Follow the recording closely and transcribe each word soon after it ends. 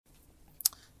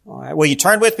All right. Will you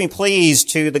turn with me, please,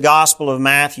 to the Gospel of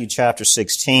Matthew, chapter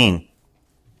 16,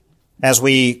 as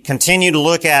we continue to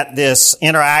look at this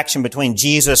interaction between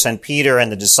Jesus and Peter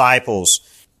and the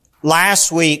disciples.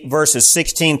 Last week, verses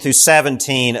 16 through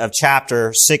 17 of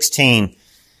chapter 16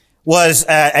 was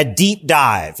a deep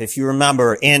dive, if you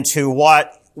remember, into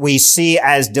what we see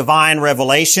as divine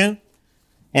revelation,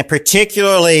 and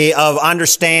particularly of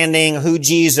understanding who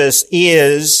Jesus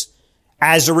is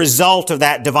as a result of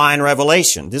that divine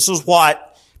revelation. This is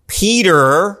what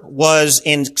Peter was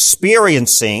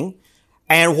experiencing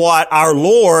and what our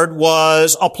Lord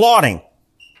was applauding.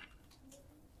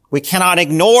 We cannot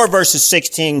ignore verses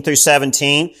 16 through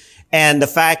 17 and the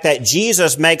fact that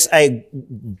Jesus makes a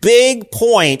big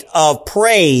point of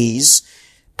praise.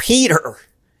 Peter,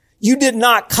 you did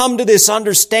not come to this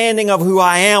understanding of who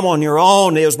I am on your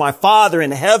own. It was my Father in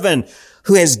heaven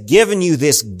who has given you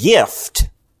this gift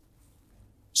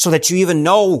so that you even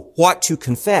know what to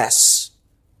confess.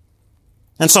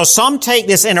 And so some take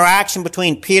this interaction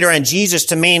between Peter and Jesus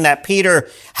to mean that Peter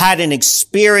had an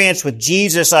experience with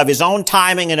Jesus of his own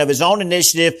timing and of his own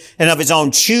initiative and of his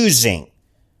own choosing.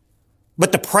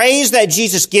 But the praise that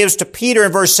Jesus gives to Peter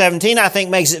in verse 17, I think,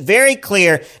 makes it very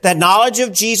clear that knowledge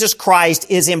of Jesus Christ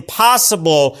is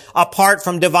impossible apart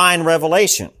from divine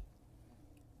revelation.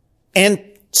 And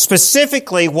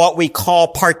specifically what we call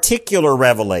particular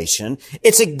revelation,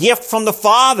 it's a gift from the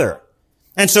Father.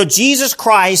 And so Jesus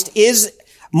Christ is,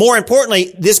 more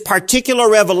importantly, this particular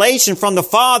revelation from the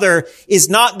Father is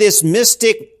not this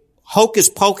mystic hocus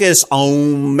pocus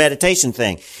meditation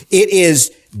thing. It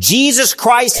is Jesus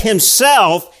Christ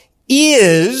himself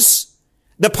is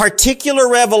the particular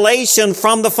revelation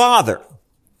from the Father.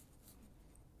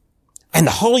 And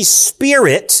the Holy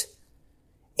Spirit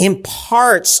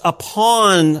imparts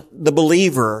upon the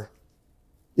believer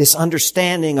this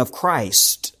understanding of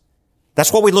Christ.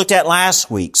 That's what we looked at last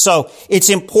week. So it's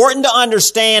important to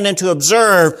understand and to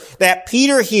observe that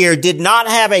Peter here did not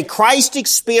have a Christ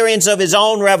experience of his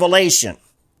own revelation,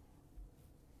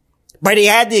 but he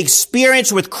had the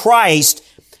experience with Christ.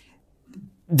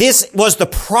 This was the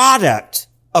product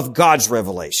of God's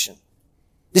revelation.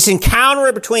 This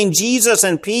encounter between Jesus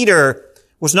and Peter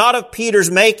was not of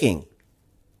Peter's making.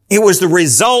 It was the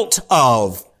result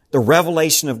of the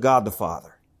revelation of God the Father.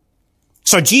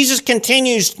 So Jesus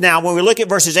continues now, when we look at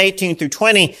verses 18 through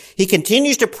 20, he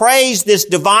continues to praise this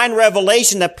divine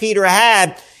revelation that Peter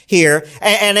had here.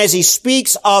 And as he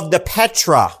speaks of the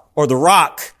Petra, or the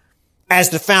rock,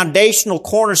 as the foundational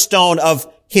cornerstone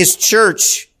of his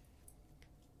church,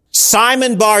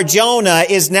 Simon Bar-Jonah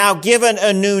is now given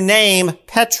a new name,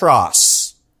 Petros.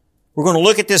 We're going to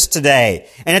look at this today.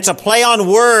 And it's a play on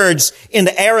words in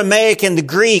the Aramaic and the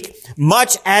Greek,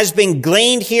 much has been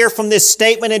gleaned here from this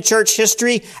statement in church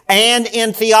history and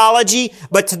in theology.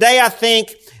 But today I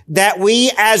think that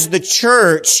we as the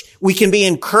church, we can be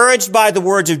encouraged by the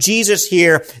words of Jesus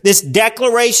here. This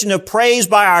declaration of praise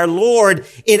by our Lord,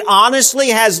 it honestly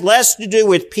has less to do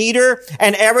with Peter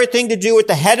and everything to do with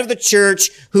the head of the church,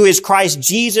 who is Christ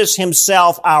Jesus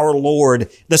himself, our Lord,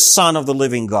 the Son of the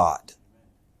living God.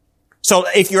 So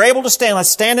if you're able to stand, let's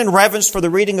stand in reverence for the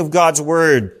reading of God's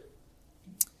Word.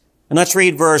 And let's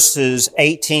read verses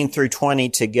 18 through 20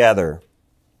 together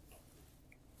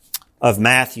of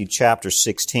Matthew chapter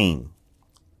 16.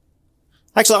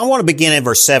 Actually, I want to begin in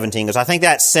verse 17 because I think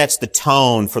that sets the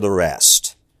tone for the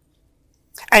rest.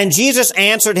 And Jesus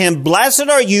answered him, "Blessed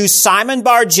are you, Simon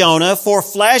Bar-Jonah, for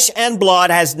flesh and blood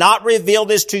has not revealed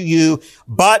this to you,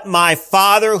 but my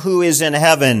Father who is in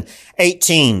heaven."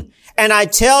 18. "And I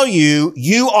tell you,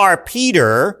 you are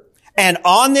Peter, and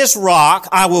on this rock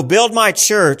I will build my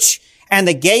church, and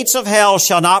the gates of hell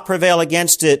shall not prevail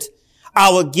against it. I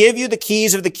will give you the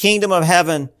keys of the kingdom of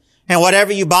heaven, and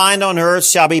whatever you bind on earth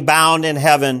shall be bound in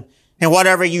heaven, and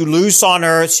whatever you loose on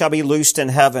earth shall be loosed in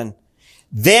heaven."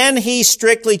 Then he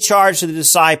strictly charged the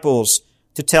disciples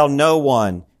to tell no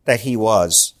one that he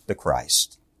was the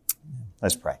Christ.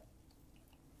 Let's pray.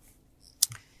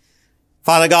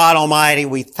 Father God Almighty,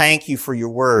 we thank you for your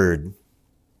word.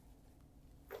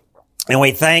 And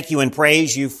we thank you and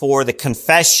praise you for the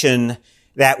confession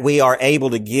that we are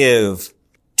able to give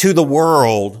to the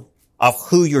world of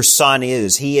who your Son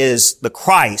is. He is the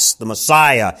Christ, the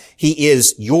Messiah. He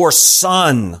is your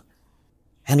Son.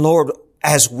 And Lord,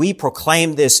 as we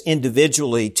proclaim this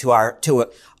individually to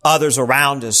others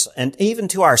around us and even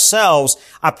to ourselves,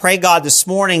 I pray, God, this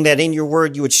morning that in your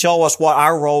word you would show us what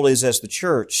our role is as the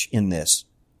church in this.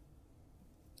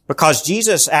 Because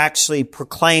Jesus actually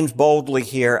proclaims boldly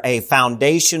here a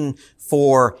foundation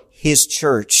for his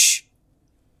church.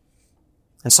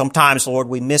 And sometimes, Lord,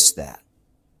 we miss that.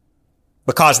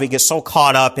 because we get so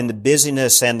caught up in the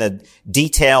busyness and the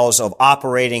details of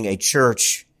operating a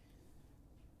church,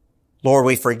 Lord,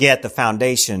 we forget the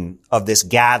foundation of this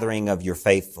gathering of your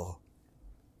faithful.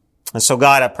 And so,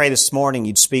 God, I pray this morning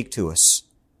you'd speak to us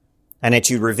and that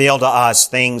you'd reveal to us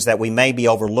things that we may be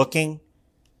overlooking.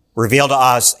 Reveal to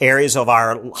us areas of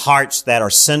our hearts that are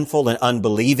sinful and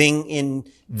unbelieving in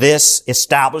this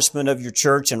establishment of your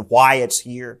church and why it's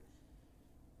here.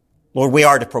 Lord, we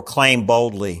are to proclaim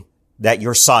boldly that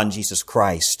your Son, Jesus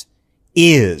Christ,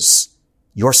 is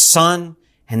your Son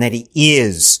and that he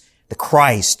is the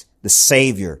Christ, the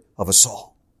Savior of us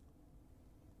all.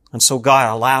 And so,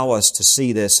 God, allow us to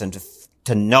see this and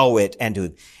to know it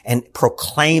and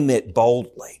proclaim it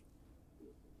boldly.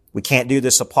 We can't do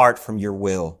this apart from your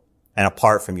will and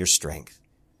apart from your strength.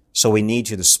 So we need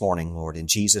you this morning, Lord, in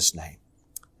Jesus' name.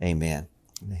 Amen.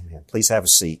 Amen. Please have a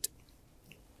seat.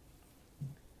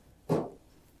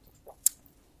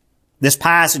 This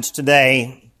passage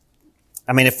today,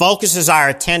 it focuses our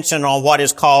attention on what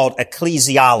is called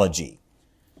ecclesiology.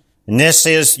 And this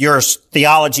is your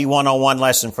Theology 101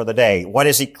 lesson for the day. What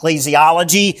is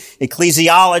ecclesiology?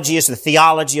 Ecclesiology is the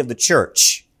theology of the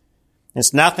church.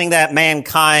 It's nothing that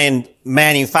mankind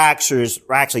manufactures,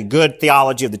 or actually good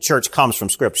theology of the church comes from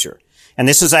Scripture. And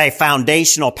this is a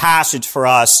foundational passage for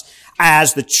us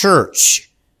as the church.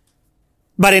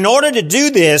 But in order to do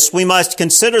this, we must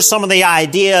consider some of the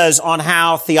ideas on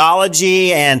how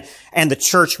theology and the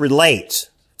church relate.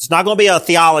 It's not going to be a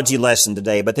theology lesson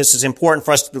today, but this is important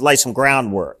for us to lay some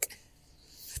groundwork.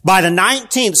 By the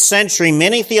 19th century,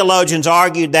 many theologians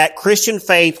argued that Christian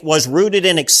faith was rooted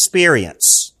in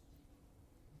experience.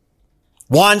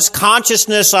 One's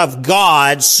consciousness of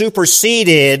God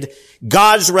superseded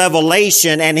God's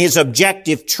revelation and his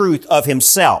objective truth of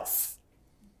himself.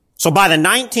 So by the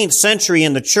 19th century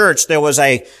in the church, there was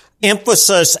a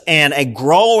emphasis and a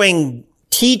growing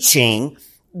teaching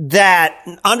that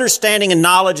understanding and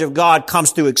knowledge of God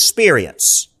comes through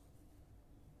experience.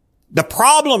 The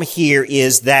problem here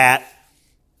is that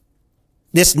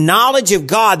this knowledge of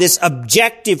God, this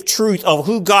objective truth of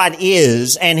who God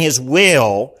is and his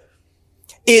will,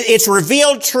 it's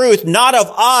revealed truth not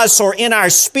of us or in our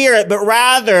spirit, but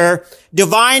rather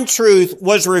divine truth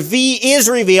is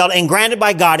revealed and granted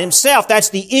by God himself. That's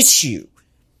the issue.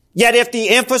 Yet if the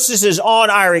emphasis is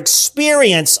on our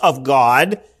experience of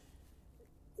God,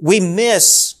 we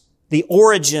miss the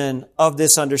origin of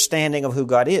this understanding of who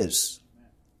God is.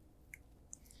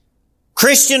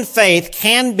 Christian faith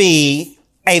can be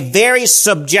a very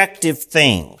subjective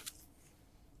thing,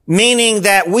 meaning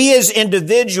that we as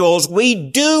individuals, we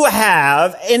do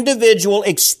have individual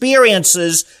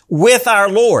experiences with our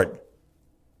Lord.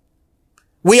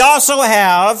 We also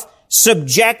have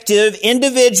subjective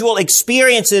individual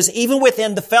experiences even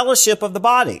within the fellowship of the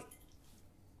body.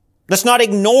 Let's not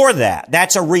ignore that.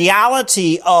 That's a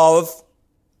reality of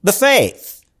the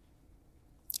faith.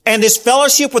 And this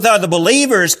fellowship with other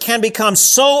believers can become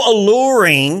so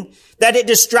alluring that it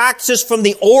distracts us from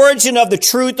the origin of the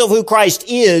truth of who Christ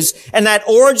is, and that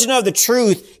origin of the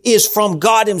truth is from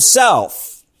God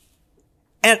himself.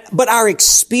 But our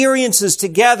experiences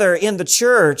together in the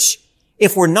church,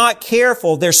 if we're not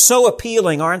careful, they're so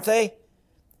appealing, aren't they?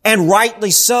 And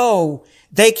rightly so.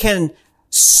 They can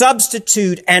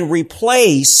substitute and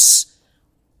replace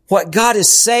what God is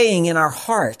saying in our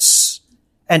hearts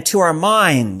and to our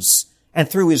minds and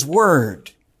through his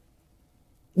word.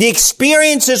 The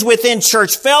experiences within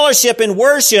church fellowship and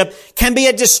worship can be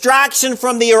a distraction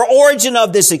from the origin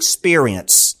of this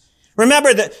experience.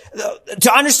 Remember that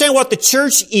to understand what the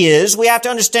church is, we have to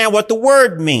understand what the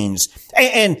word means.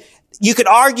 And you could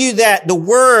argue that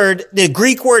the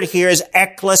Greek word here is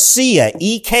ekklesia,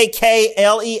 E-K-K-L-E-S-I-A,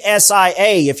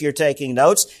 if you're taking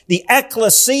notes. The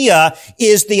ekklesia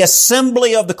is the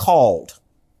assembly of the called.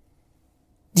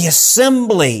 The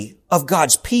assembly of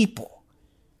God's people.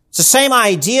 It's the same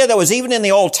idea that was even in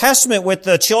the Old Testament with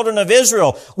the children of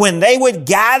Israel. When they would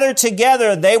gather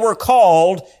together, they were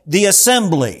called the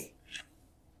assembly.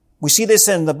 We see this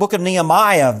in the book of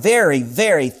Nehemiah, very,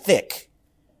 very thick.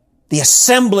 The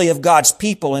assembly of God's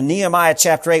people in Nehemiah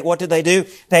chapter 8, what did they do?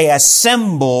 They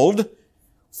assembled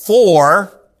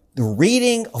for the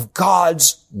reading of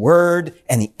God's word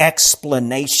and the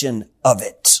explanation of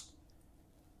it.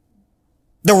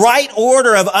 The right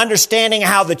order of understanding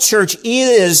how the church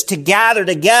is to gather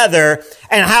together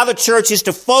and how the church is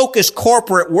to focus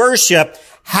corporate worship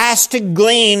has to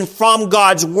glean from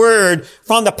God's word,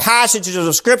 from the passages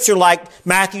of Scripture like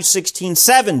Matthew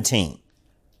 16:17.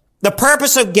 The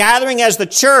purpose of gathering as the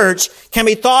church can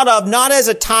be thought of not as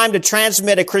a time to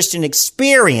transmit a Christian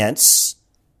experience.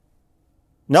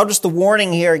 Notice the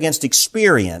warning here against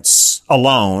experience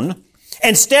alone.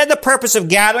 Instead, the purpose of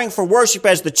gathering for worship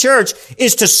as the church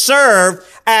is to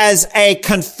serve as a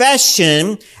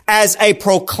confession, as a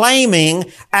proclaiming,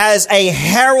 as a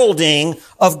heralding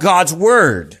of God's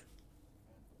word.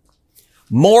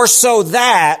 More so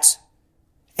that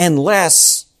and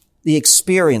less the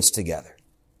experience together.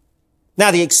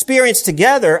 Now, the experience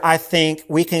together, I think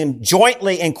we can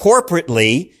jointly and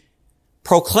corporately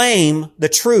proclaim the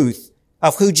truth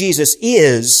of who Jesus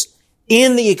is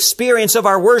in the experience of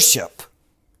our worship.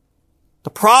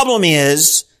 The problem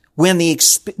is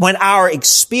when our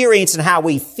experience and how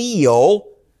we feel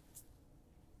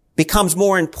becomes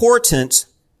more important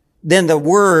than the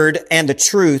word and the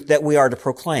truth that we are to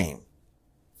proclaim.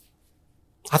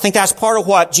 I think that's part of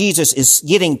what Jesus is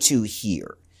getting to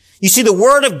here. You see, the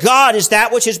Word of God is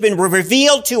that which has been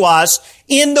revealed to us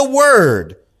in the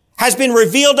Word, has been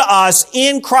revealed to us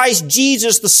in Christ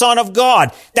Jesus, the Son of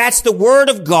God. That's the Word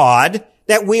of God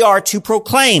that we are to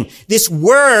proclaim. This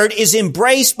Word is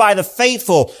embraced by the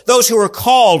faithful, those who are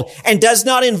called, and does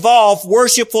not involve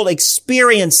worshipful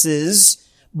experiences,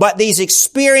 but these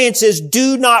experiences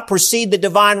do not precede the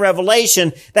divine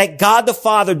revelation that God the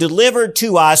Father delivered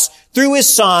to us through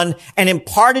His Son and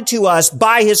imparted to us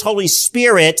by His Holy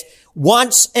Spirit,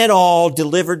 once and all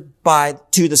delivered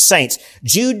to the saints.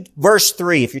 Jude verse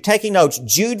 3, if you're taking notes,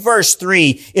 Jude verse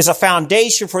 3 is a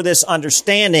foundation for this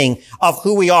understanding of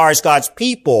who we are as God's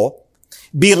people.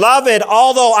 Beloved,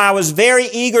 although I was very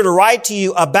eager to write to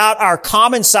you about our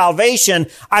common salvation,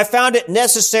 I found it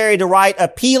necessary to write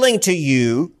appealing to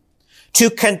you to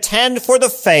contend for the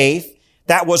faith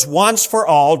that was once for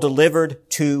all delivered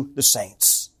to the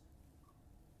saints.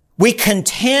 We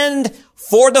contend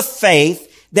for the faith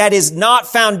that is not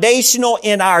foundational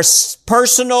in our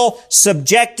personal,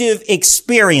 subjective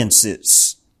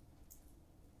experiences.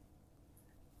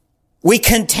 We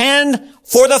contend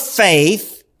for the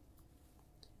faith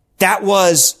that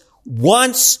was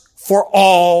once for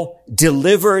all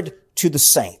delivered to the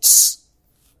saints.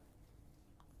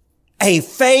 A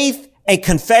faith, a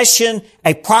confession,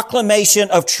 a proclamation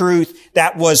of truth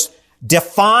that was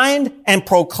defined and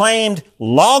proclaimed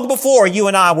long before you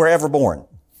and I were ever born.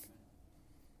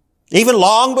 Even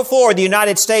long before the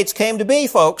United States came to be,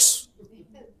 folks.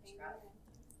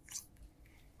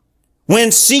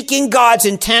 When seeking God's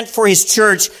intent for His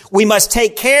church, we must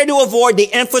take care to avoid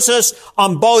the emphasis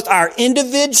on both our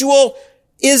individualism,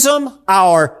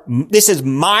 this is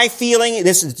my feeling,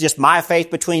 this is just my faith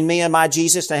between me and my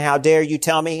Jesus, and how dare you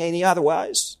tell me any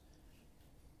otherwise?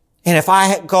 And if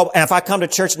I come to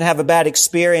church and have a bad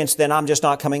experience, then I'm just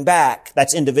not coming back.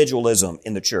 That's individualism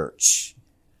in the church.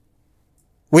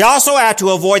 We also have to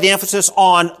avoid the emphasis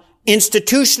on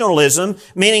institutionalism,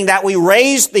 meaning that we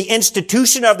raise the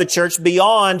institution of the church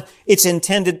beyond its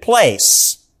intended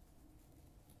place.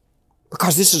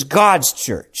 Because this is God's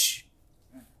church.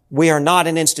 We are not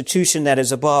an institution that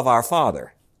is above our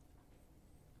Father.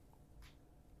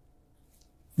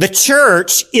 The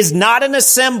church is not an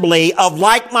assembly of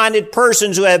like-minded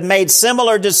persons who have made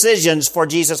similar decisions for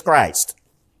Jesus Christ.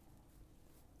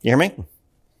 You hear me?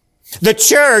 The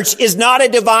church is not a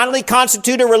divinely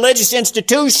constituted religious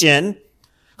institution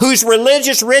whose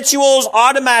religious rituals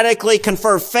automatically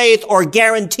confer faith or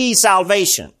guarantee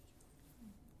salvation.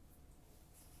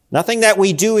 Nothing that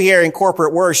we do here in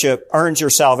corporate worship earns your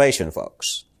salvation,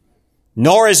 folks.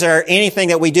 Nor is there anything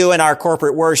that we do in our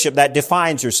corporate worship that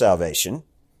defines your salvation.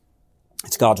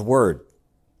 It's God's Word.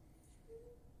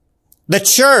 The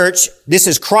church, this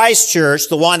is Christ's church,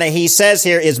 the one that He says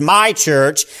here is my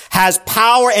church, has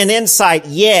power and insight,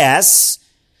 yes,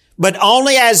 but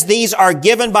only as these are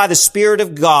given by the Spirit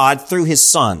of God through His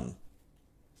Son.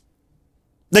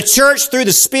 The church through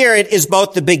the Spirit is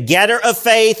both the begetter of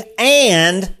faith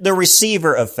and the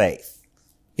receiver of faith.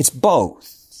 It's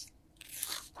both.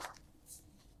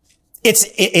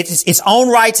 Its own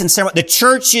rites and ceremonies. The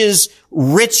church's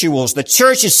rituals, the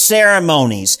church's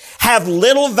ceremonies have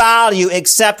little value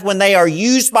except when they are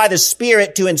used by the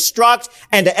Spirit to instruct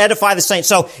and to edify the saints.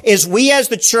 So as we as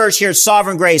the church here at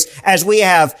Sovereign Grace, as we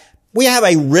have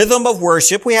a rhythm of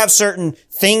worship, we have certain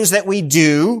things that we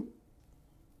do.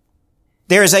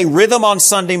 There is a rhythm on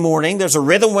Sunday morning. There's a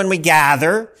rhythm when we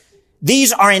gather.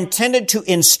 These are intended to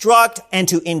instruct and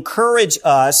to encourage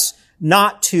us,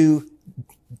 not to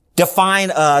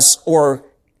define us or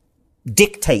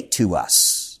dictate to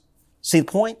us. See the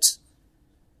point?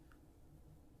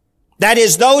 That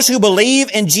is, those who believe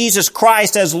in Jesus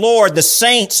Christ as Lord, the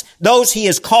saints, those He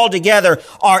has called together,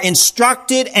 are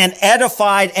instructed and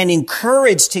edified and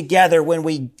encouraged together when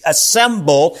we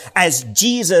assemble as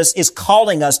Jesus is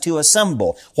calling us to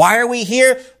assemble. Why are we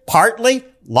here? Partly,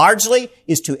 largely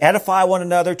is to edify one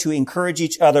another, to encourage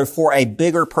each other for a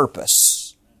bigger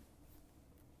purpose.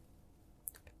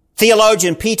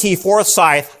 Theologian P.T.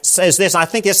 Forsyth says this, and I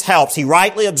think this helps. He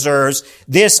rightly observes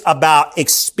this about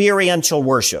experiential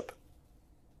worship.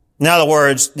 In other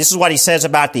words, this is what he says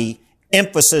about the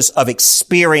emphasis of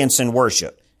experience in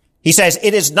worship. He says,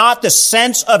 it is not the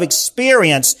sense of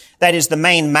experience that is the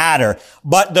main matter,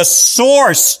 but the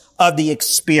source of the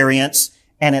experience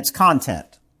and its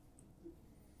content.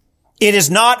 It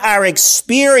is not our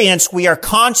experience we are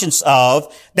conscious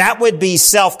of. That would be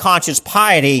self-conscious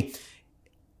piety.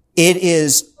 It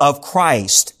is of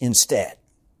Christ instead.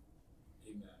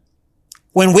 Amen.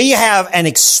 When we have an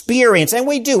experience, and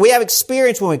we have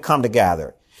experience when we come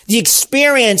together. The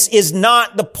experience is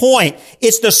not the point.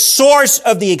 It's the source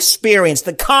of the experience,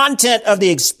 the content of the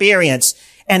experience,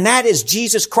 and that is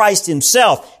Jesus Christ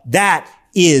himself. That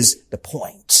is the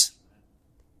point.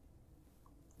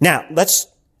 Now, let's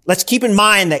keep in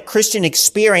mind that Christian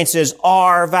experiences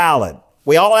are valid.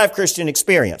 We all have Christian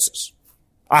experiences.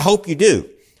 I hope you do.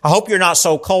 I hope you're not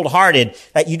so cold-hearted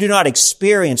that you do not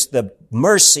experience the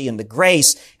mercy and the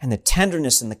grace and the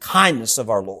tenderness and the kindness of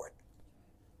our Lord.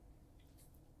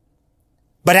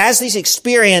 But as these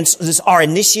experiences are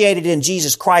initiated in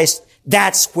Jesus Christ,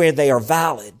 that's where they are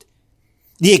valid.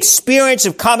 The experience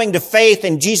of coming to faith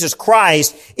in Jesus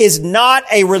Christ is not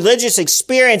a religious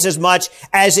experience as much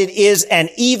as it is an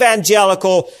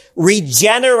evangelical,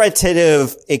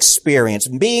 regenerative experience.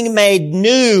 Being made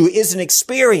new is an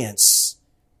experience.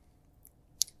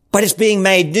 But it's being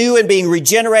made new and being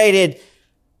regenerated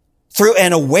through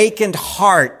an awakened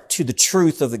heart to the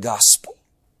truth of the gospel.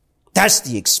 That's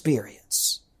the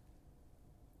experience.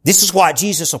 This is what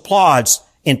Jesus applauds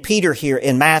in Peter here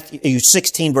in Matthew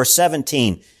 16 verse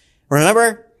 17.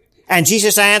 Remember? And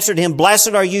Jesus answered him, "Blessed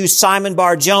are you, Simon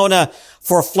Bar-Jonah,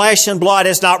 for flesh and blood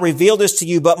has not revealed this to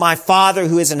you, but my Father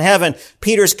who is in heaven."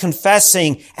 Peter's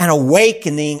confessing an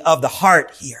awakening of the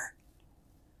heart here.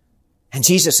 And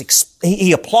Jesus,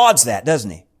 he applauds that,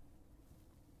 doesn't he?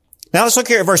 Now let's look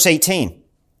here at verse 18.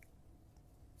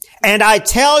 "And I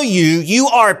tell you, you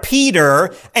are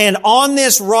Peter, and on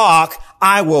this rock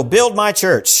I will build my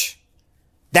church."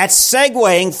 That's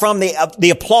segueing from the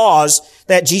applause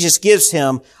that Jesus gives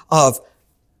him of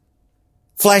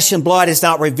flesh and blood has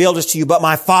not revealed this to you, but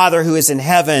my Father who is in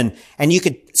heaven. And you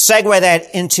could segue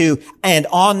that into, and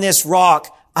on this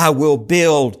rock I will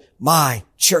build my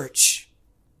church.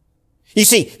 You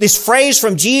see, this phrase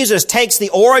from Jesus takes the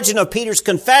origin of Peter's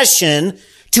confession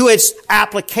to its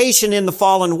application in the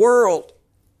fallen world.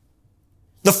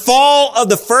 The fall of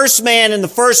the first man and the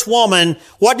first woman,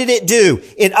 what did it do?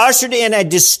 It ushered in a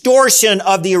distortion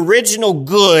of the original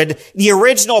good, the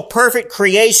original perfect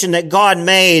creation that God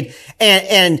made,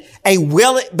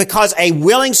 because a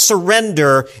willing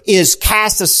surrender is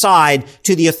cast aside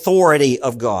to the authority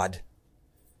of God.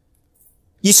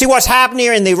 You see what's happened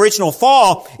here in the original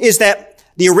fall is that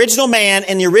the original man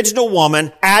and the original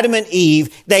woman, Adam and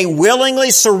Eve, they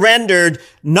willingly surrendered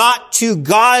not to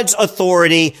God's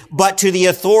authority, but to the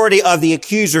authority of the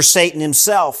accuser, Satan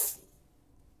himself.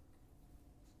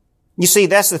 You see,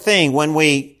 that's the thing. When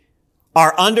we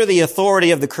are under the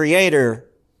authority of the Creator,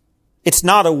 it's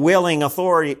not a willing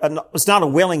authority, it's not a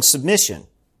willing submission.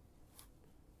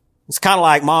 It's kind of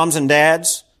like moms and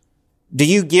dads. Do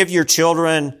you give your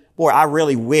children, boy, I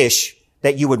really wish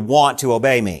that you would want to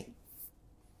obey me?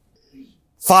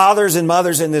 Fathers and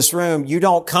mothers in this room, you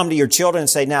don't come to your children and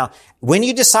say, now, when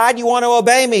you decide you want to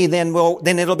obey me, then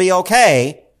it'll be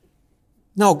okay.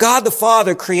 No, God the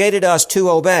Father created us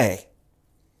to obey.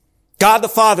 God the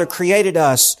Father created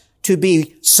us to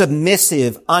be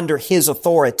submissive under His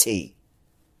authority.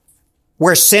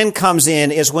 Where sin comes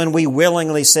in is when we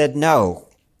willingly said no.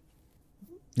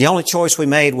 The only choice we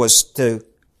made was to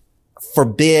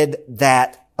forbid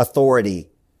that authority,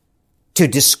 to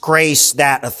disgrace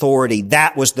that authority.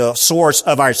 That was the source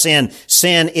of our sin.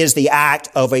 Sin is the act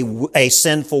of a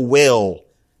sinful will.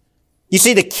 You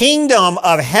see, the kingdom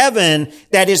of heaven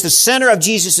that is the center of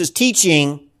Jesus'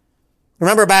 teaching,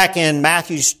 remember back in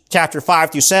Matthew chapter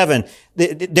 5 through 7,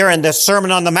 during the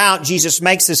Sermon on the Mount, Jesus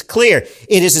makes this clear.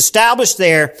 It is established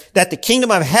there that the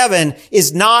kingdom of heaven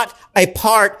is not a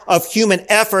part of human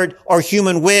effort or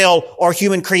human will or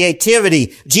human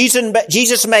creativity.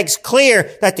 Jesus makes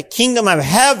clear that the kingdom of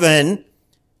heaven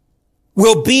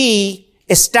will be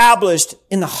established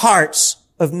in the hearts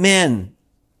of men.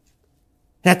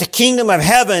 That the kingdom of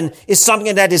heaven is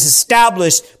something that is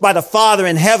established by the Father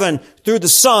in heaven through the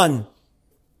Son.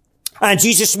 And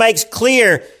Jesus makes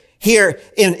clear here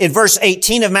in verse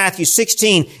 18 of Matthew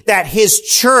 16 that His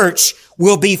church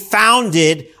will be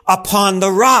founded upon the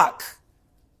rock.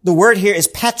 The word here is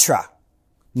Petra,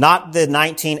 not the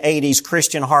 1980s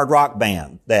Christian hard rock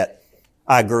band that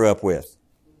I grew up with.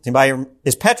 Anybody,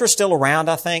 is Petra still around,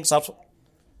 I think?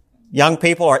 Young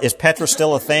people, is Petra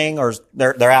still a thing, or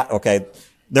they're out? Okay.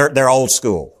 They're old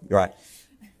school. You're right.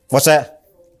 What's that?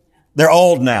 They're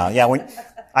old now. Yeah.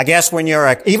 I guess when you're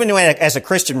as a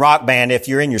Christian rock band, if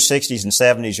you're in your 60s and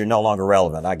 70s, you're no longer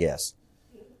relevant, I guess.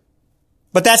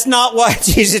 But that's not what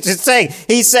Jesus is saying.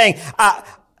 He's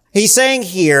saying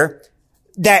here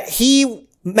that he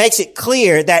makes it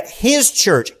clear that his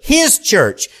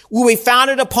church will be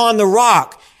founded upon the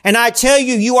rock. And I tell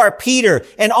you, you are Peter,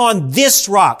 and on this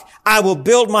rock I will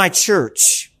build my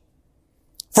church.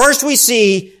 First we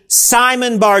see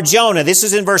Simon Bar-Jonah, this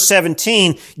is in verse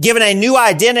 17, given a new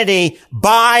identity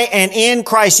by and in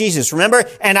Christ Jesus. Remember?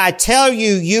 And I tell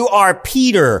you, you are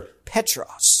Peter,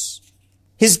 Petros.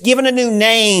 He's given a new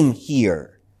name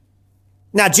here.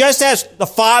 Now, just as the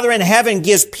Father in heaven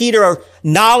gives Peter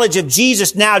knowledge of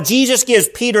Jesus, now Jesus gives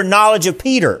Peter knowledge of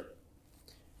Peter.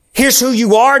 Here's who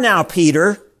you are now,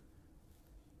 Peter.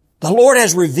 The Lord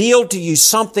has revealed to you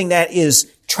something that is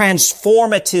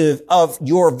transformative of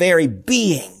your very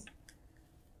being.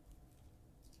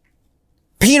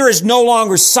 Peter is no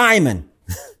longer Simon.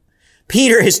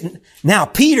 Peter is now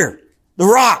Peter, the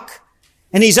rock.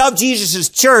 And he's of Jesus'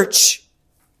 church.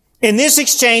 In this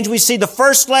exchange, we see the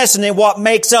first lesson in what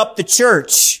makes up the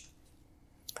church.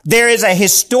 There is a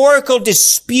historical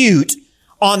dispute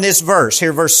on this verse.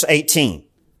 Here, verse 18.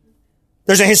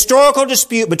 There's a historical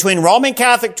dispute between Roman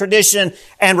Catholic tradition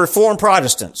and Reformed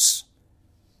Protestants.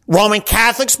 Roman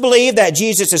Catholics believe that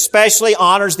Jesus especially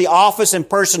honors the office and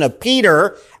person of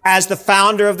Peter as the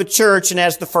founder of the church and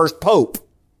as the first pope.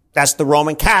 That's the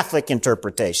Roman Catholic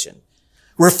interpretation.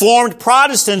 Reformed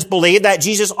Protestants believe that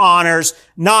Jesus honors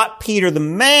not Peter the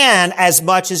man as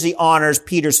much as he honors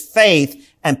Peter's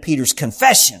faith and Peter's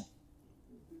confession.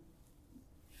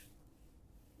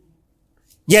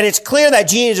 Yet it's clear that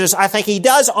Jesus, I think he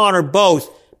does honor both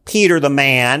Peter the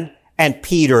man and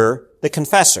Peter the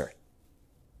confessor.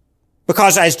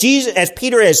 Because as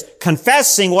Peter is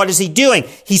confessing, what is he doing?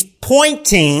 He's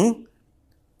pointing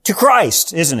to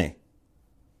Christ, isn't he?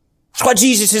 That's what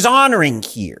Jesus is honoring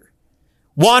here.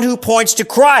 One who points to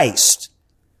Christ.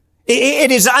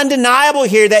 It is undeniable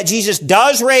here that Jesus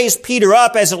does raise Peter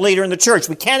up as a leader in the church.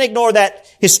 We can't ignore that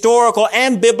historical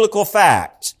and biblical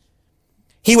fact.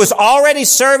 He was already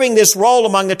serving this role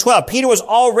among the 12. Peter was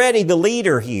already the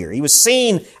leader here. He was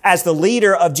seen as the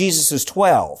leader of Jesus'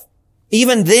 12.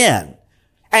 Even then.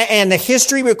 And the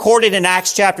history recorded in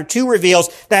Acts chapter 2 reveals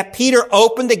that Peter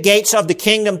opened the gates of the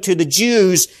kingdom to the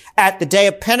Jews at the day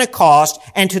of Pentecost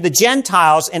and to the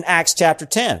Gentiles in Acts chapter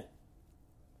 10.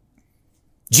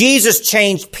 Jesus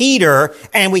changed Peter,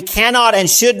 and we cannot and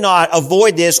should not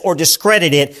avoid this or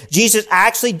discredit it. Jesus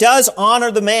actually does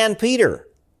honor the man Peter,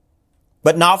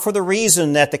 but not for the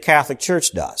reason that the Catholic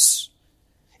Church does.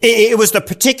 It was the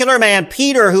particular man,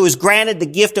 Peter, who was granted the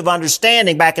gift of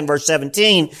understanding back in verse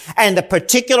 17, and the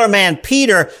particular man,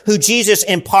 Peter, who Jesus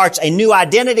imparts a new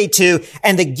identity to,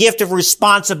 and the gift of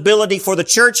responsibility for the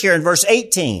church here in verse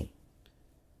 18.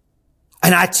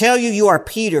 And I tell you, you are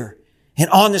Peter,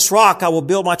 and on this rock I will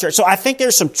build my church. So I think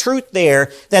there's some truth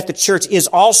there that the church is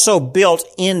also built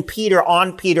in Peter,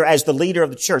 on Peter as the leader of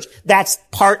the church. That's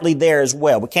partly there as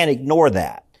well. We can't ignore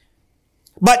that.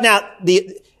 But now,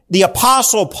 the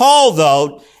Apostle Paul,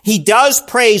 though, he does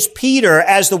praise Peter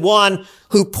as the one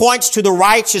who points to the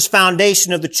righteous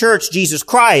foundation of the church, Jesus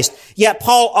Christ. Yet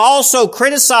Paul also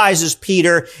criticizes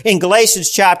Peter in Galatians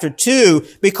chapter 2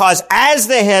 because as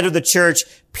the head of the church,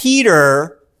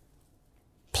 Peter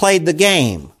played the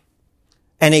game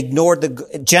and ignored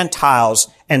the Gentiles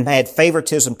and had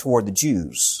favoritism toward the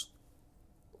Jews.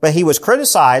 But he was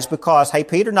criticized because, hey,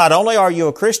 Peter, not only are you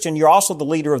a Christian, you're also the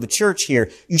leader of the church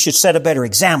here. You should set a better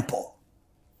example.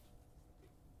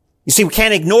 You see, we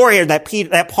can't ignore here that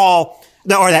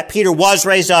Peter was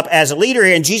raised up as a leader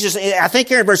here. And Jesus, I think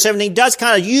here in verse 17, does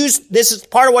kind of use, this is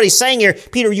part of what he's saying here.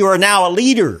 Peter, you are now a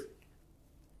leader.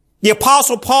 The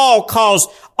Apostle Paul calls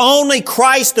only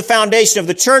Christ the foundation of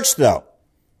the church, though.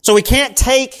 So we can't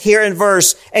take here in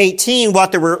verse 18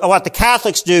 what the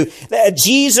Catholics do. That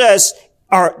Jesus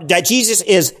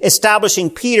is establishing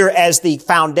Peter as the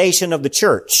foundation of the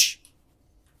church.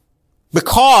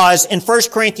 Because in 1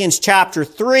 Corinthians chapter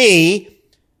 3,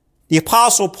 the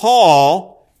Apostle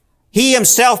Paul, he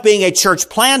himself being a church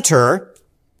planter,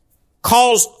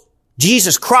 calls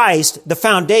Jesus Christ the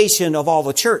foundation of all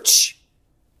the church.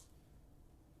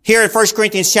 Here in 1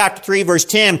 Corinthians chapter 3, verse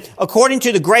 10, according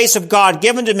to the grace of God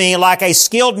given to me, like a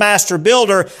skilled master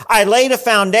builder, I laid a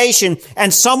foundation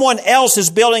and someone else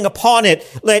is building upon it.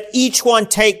 Let each one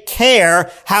take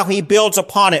care how he builds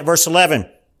upon it. Verse 11,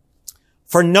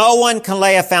 for no one can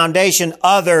lay a foundation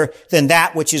other than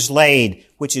that which is laid,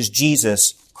 which is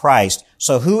Jesus Christ.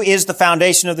 So who is the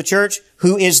foundation of the church?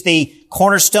 Who is the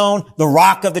cornerstone, the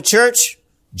rock of the church?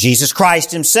 Jesus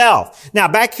Christ himself. Now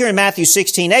back here in Matthew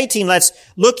 16:18, let's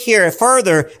look here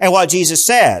further at what Jesus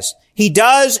says. He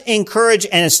does encourage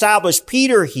and establish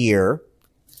Peter here,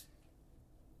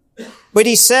 but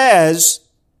he says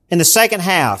in the second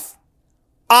half,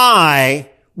 I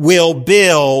will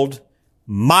build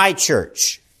my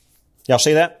church. Y'all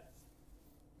see that?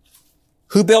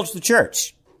 Who builds the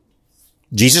church?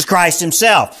 Jesus Christ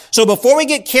himself. So before we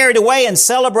get carried away in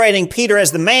celebrating Peter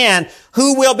as the man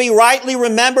who will be rightly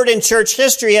remembered in church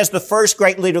history as the first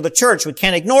great leader of the church, we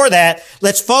can't ignore that.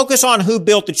 Let's focus on who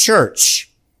built the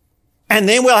church. And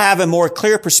then we'll have a more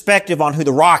clear perspective on who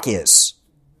the rock is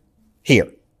here.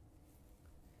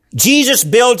 Jesus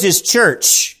builds his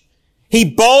church. He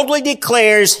boldly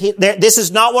declares, this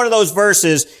is not one of those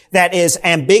verses that is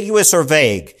ambiguous or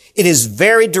vague. It is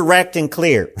very direct and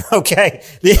clear. Okay?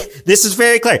 This is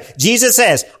very clear. Jesus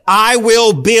says, I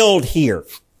will build here.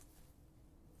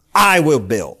 I will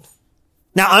build.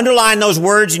 Now underline those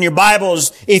words in your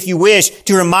Bibles if you wish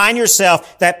to remind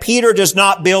yourself that Peter does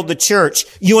not build the church.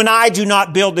 You and I do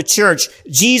not build the church.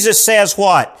 Jesus says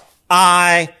what?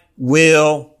 I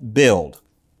will build.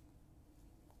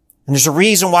 And there's a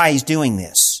reason why he's doing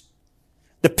this.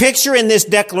 The picture in this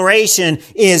declaration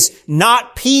is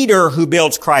not Peter who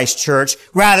builds Christ's church.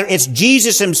 Rather, it's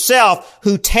Jesus himself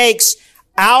who takes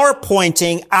our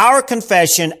pointing, our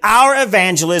confession, our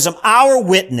evangelism, our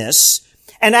witness,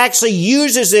 and actually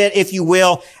uses it, if you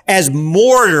will, as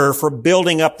mortar for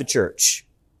building up the church.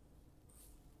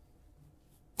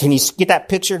 Can you get that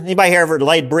picture? Anybody here ever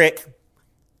laid brick?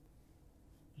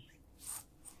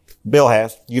 Bill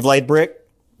has. You've laid brick?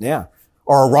 Yeah.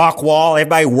 Or a rock wall.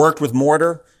 Everybody worked with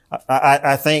mortar.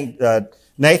 I think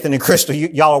Nathan and Crystal,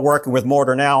 y'all are working with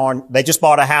mortar now. They just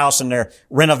bought a house and they're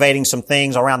renovating some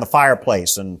things around the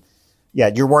fireplace. And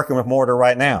yeah, you're working with mortar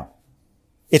right now.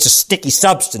 It's a sticky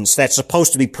substance that's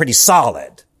supposed to be pretty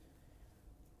solid.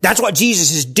 That's what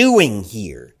Jesus is doing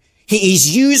here.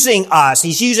 He's using us.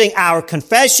 He's using our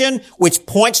confession, which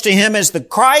points to him as the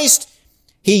Christ.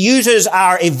 He uses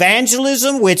our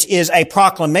evangelism, which is a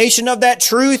proclamation of that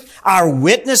truth, our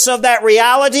witness of that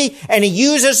reality, and he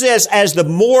uses this as the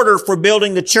mortar for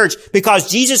building the church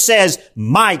because Jesus says,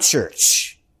 my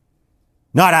church,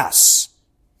 not us.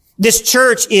 This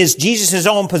church is Jesus'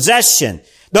 own possession.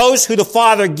 Those who the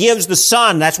Father gives the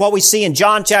Son. That's what we see in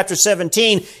John chapter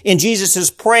 17 in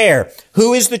Jesus' prayer.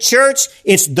 Who is the church?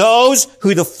 It's those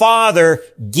who the Father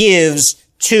gives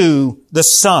to the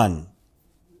Son.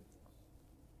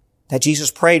 That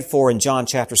Jesus prayed for in John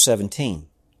chapter 17.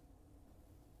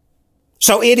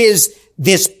 So it is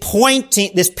this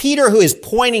Peter who is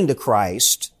pointing to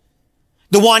Christ,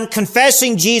 the one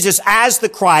confessing Jesus as the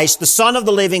Christ, the Son of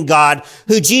the living God,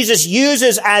 who Jesus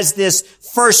uses as this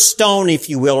first stone, if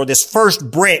you will, or this first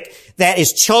brick that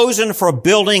is chosen for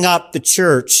building up the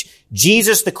church.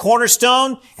 Jesus, the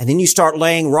cornerstone, and then you start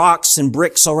laying rocks and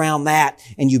bricks around that,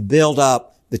 and you build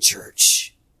up the church.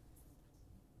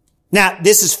 Now,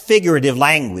 this is figurative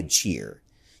language here.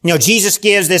 You know, Jesus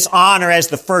gives this honor as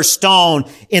the first stone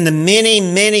in the many,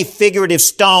 many figurative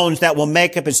stones that will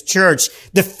make up his church.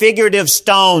 The figurative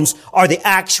stones are the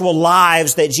actual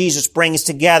lives that Jesus brings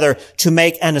together to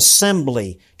make an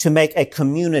assembly, to make a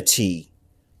community.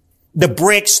 The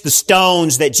bricks, the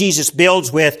stones that Jesus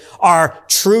builds with are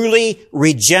truly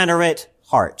regenerate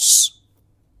hearts.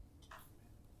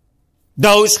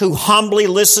 Those who humbly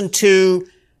listen to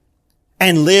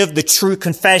and live the true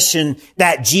confession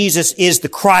that Jesus is the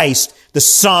Christ, the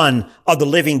Son of the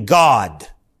living God.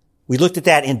 We looked at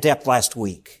that in depth last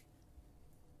week.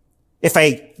 If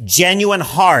a genuine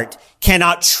heart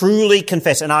cannot truly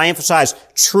confess, and I emphasize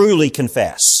truly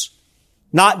confess,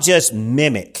 not just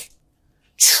mimic,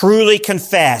 truly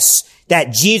confess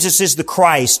that Jesus is the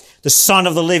Christ, the Son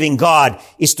of the living God,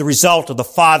 is the result of the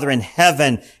Father in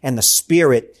heaven and the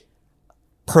Spirit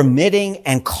permitting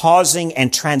and causing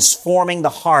and transforming the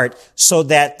heart so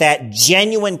that that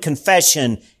genuine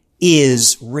confession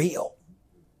is real.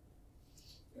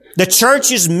 The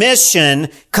church's mission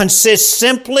consists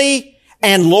simply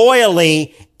and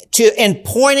loyally in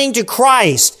pointing to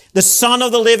Christ, the Son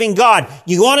of the living God.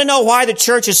 You want to know why the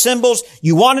church assembles?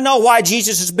 You want to know why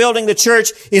Jesus is building the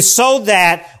church? It's so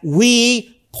that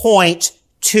we point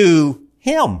to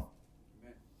him.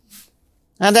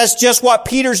 And that's just what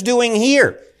Peter's doing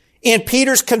here. In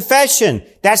Peter's confession,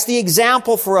 that's the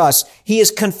example for us. He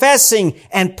is confessing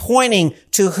and pointing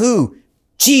to who?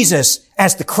 Jesus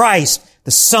as the Christ,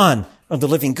 the Son of the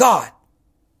living God.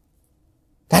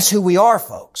 That's who we are,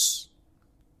 folks.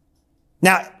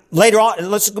 Now, later on,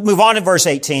 let's move on to verse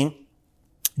 18.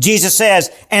 Jesus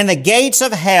says, and the gates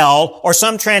of hell, or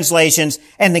some translations,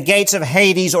 and the gates of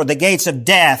Hades, or the gates of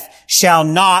death, shall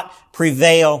not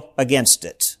prevail against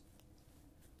it.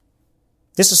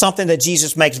 This is something that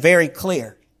Jesus makes very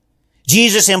clear.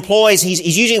 Jesus employs,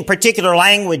 he's using particular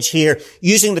language here,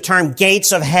 using the term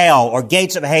gates of hell, or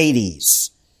gates of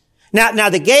Hades. Now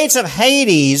the gates of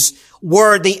Hades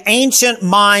were the ancient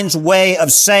mind's way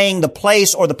of saying the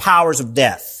place or the powers of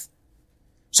death.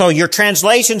 So your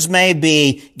translations may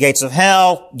be gates of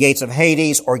hell, gates of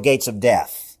Hades, or gates of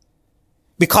death.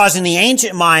 Because in the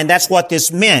ancient mind, that's what this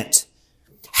meant.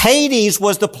 Hades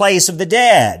was the place of the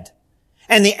dead.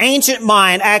 And the ancient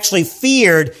mind actually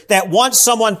feared that once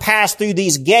someone passed through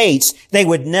these gates, they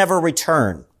would never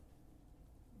return.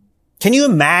 Can you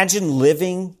imagine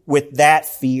living with that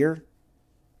fear?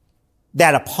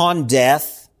 That upon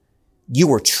death, you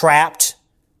were trapped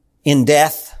in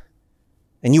death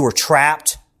and you were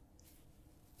trapped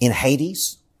in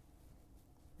Hades?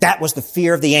 That was the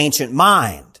fear of the ancient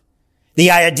mind.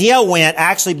 The idea went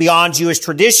actually beyond Jewish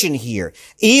tradition here.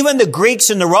 Even the Greeks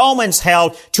and the Romans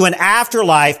held to an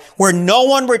afterlife where no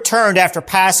one returned after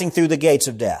passing through the gates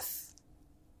of death.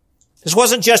 This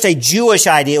wasn't just a Jewish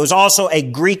idea. It was also a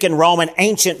Greek and Roman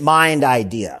ancient mind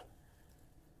idea.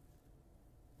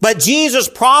 But Jesus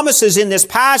promises in this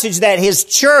passage that his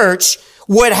church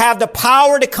would have the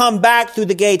power to come back through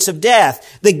the gates of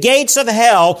death. The gates of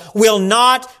hell will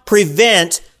not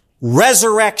prevent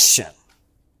resurrection.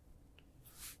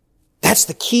 That's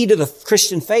the key to the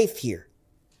Christian faith here.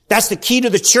 That's the key to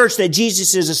the church that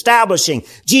Jesus is establishing.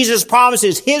 Jesus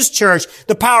promises his church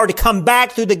the power to come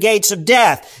back through the gates of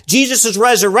death. Jesus'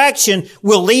 resurrection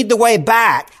will lead the way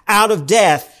back out of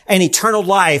death and eternal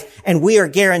life, and we are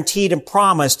guaranteed and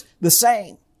promised the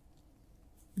same.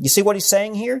 You see what he's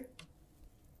saying here?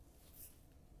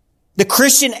 The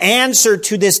Christian answer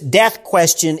to this death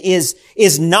question is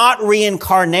not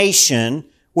reincarnation,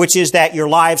 which is that your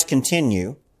lives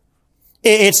continue.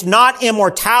 It's not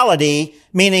immortality,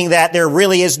 meaning that there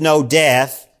really is no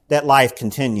death, that life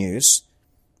continues.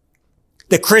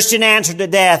 The Christian answer to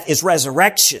death is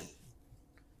resurrection.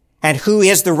 And who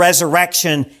is the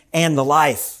resurrection and the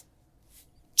life?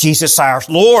 Jesus our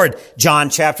Lord. John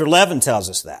chapter 11 tells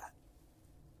us that.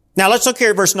 Now let's look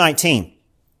here at verse 19.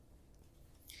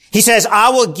 He says,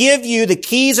 I will give you the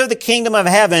keys of the kingdom of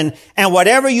heaven, and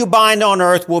whatever you bind on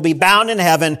earth will be bound in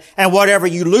heaven, and whatever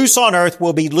you loose on earth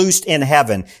will be loosed in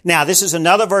heaven. Now, this is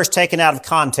another verse taken out of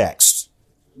context.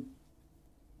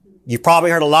 You've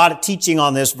probably heard a lot of teaching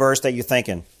on this verse that you're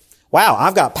thinking, wow,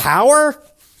 I've got power?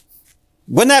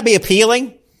 Wouldn't that be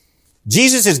appealing?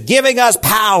 Jesus is giving us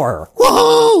power.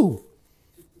 Woohoo!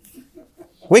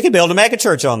 We could be able to make a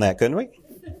church on that, couldn't we?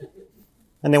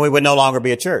 And then we would no longer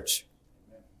be a church.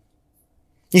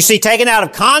 You see, taken out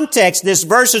of context, this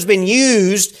verse has been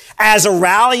used as a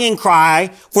rallying cry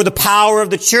for the power of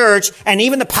the church and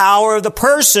even the power of the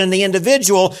person, the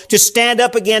individual, to stand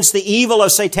up against the evil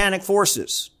of satanic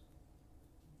forces.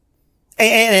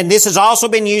 And this has also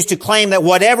been used to claim that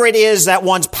whatever it is that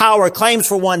one's power claims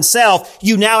for oneself,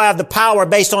 you now have the power,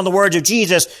 based on the words of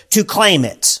Jesus, to claim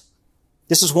it.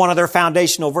 This is one of their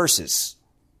foundational verses.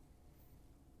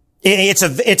 It's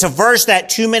a verse that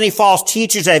too many false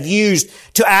teachers have used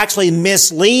to actually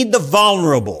mislead the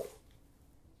vulnerable.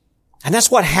 And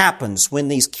that's what happens when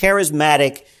these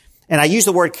charismatic, and I use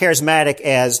the word charismatic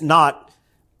as not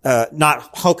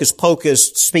hocus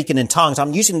pocus speaking in tongues.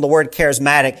 I'm using the word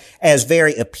charismatic as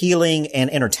very appealing and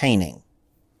entertaining.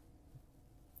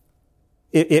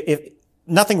 If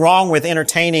nothing wrong with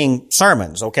entertaining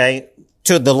sermons, okay?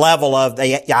 To the level of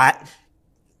you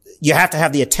have to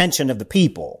have the attention of the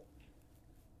people.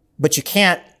 But you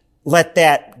can't let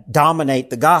that dominate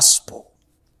the gospel.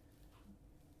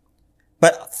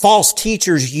 But false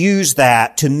teachers use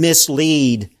that to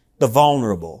mislead the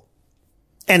vulnerable.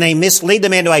 And they mislead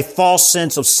them into a false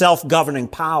sense of self-governing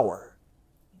power.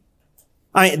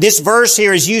 I mean, this verse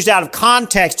here is used out of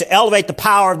context to elevate the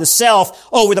power of the self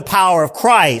over the power of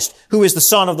Christ, who is the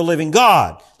Son of the living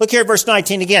God. Look here at verse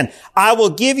 19 again. I will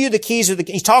give you the keys of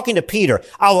he's talking to Peter.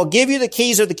 I will give you the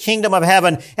keys of the kingdom of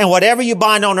heaven, and whatever you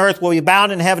bind on earth will be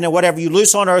bound in heaven, and whatever you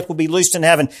loose on earth will be loosed in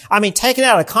heaven. I mean, taken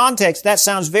out of context, that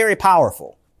sounds very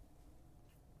powerful.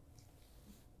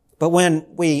 But when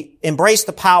we embrace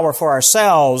the power for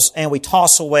ourselves and we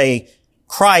toss away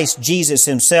Christ, Jesus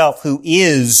himself, who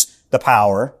is the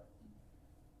power,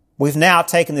 we've now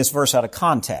taken this verse out of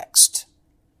context.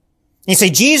 You see,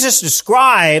 Jesus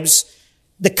describes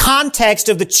the context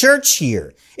of the church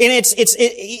here. And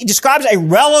it describes a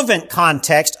relevant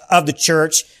context of the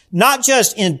church, not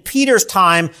just in Peter's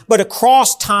time, but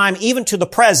across time, even to the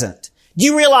present. Do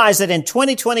you realize that in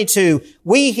 2022,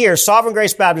 we here, Sovereign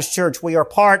Grace Baptist Church, we are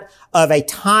part of a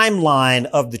timeline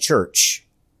of the church?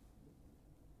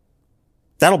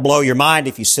 That'll blow your mind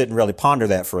if you sit and really ponder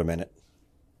that for a minute.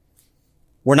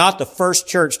 We're not the first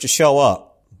church to show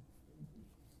up.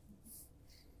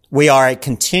 We are a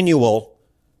continuation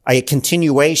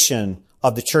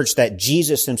of the church that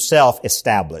Jesus himself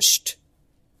established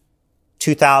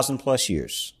 2,000 plus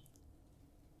years.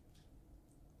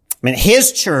 I mean,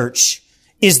 his church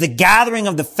is the gathering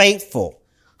of the faithful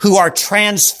who are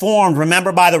transformed,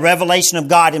 remember, by the revelation of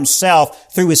God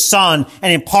himself through his Son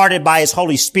and imparted by his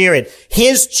Holy Spirit.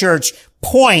 His church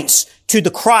points to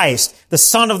the Christ, the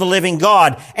Son of the living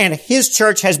God, and his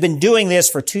church has been doing this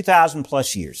for 2,000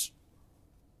 plus years.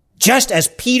 Just as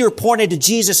Peter pointed to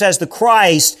Jesus as the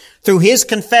Christ through his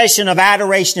confession of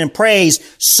adoration and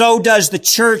praise, so does the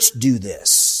church do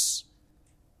this.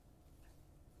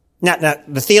 Now,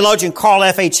 the theologian Carl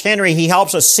F. H. Henry, he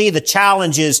helps us see the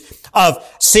challenges of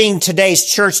seeing today's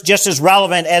church just as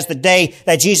relevant as the day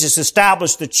that Jesus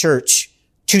established the church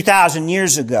 2,000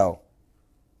 years ago.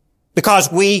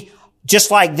 Because we,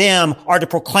 just like them, are to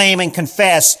proclaim and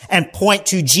confess and point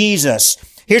to Jesus.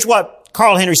 Here's what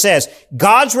Carl Henry says,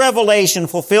 God's revelation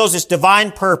fulfills its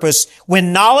divine purpose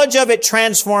when knowledge of it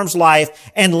transforms life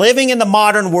and living in the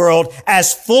modern world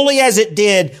as fully as it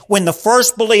did when the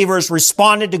first believers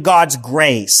responded to God's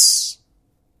grace.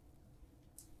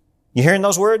 You hearing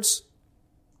those words?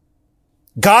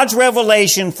 God's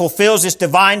revelation fulfills its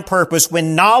divine purpose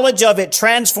when knowledge of it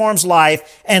transforms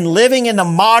life and living in the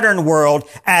modern world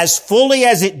as fully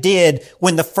as it did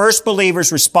when the first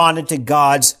believers responded to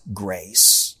God's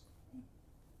grace.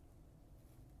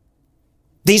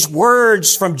 These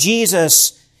words from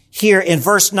Jesus here in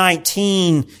verse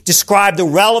 19 describe the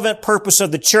relevant purpose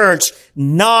of the church,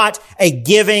 not a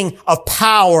giving of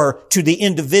power to the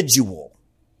individual.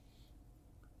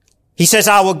 He says,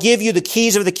 I will give you the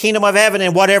keys of the kingdom of heaven,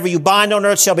 and whatever you bind on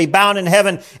earth shall be bound in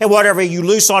heaven, and whatever you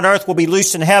loose on earth will be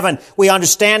loosed in heaven. We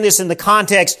understand this in the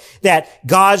context that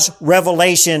God's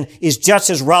revelation is just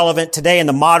as relevant today in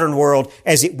the modern world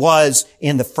as it was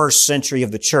in the first century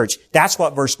of the church. That's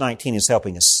what verse 19 is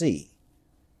helping us see.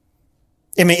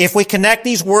 I mean, if we connect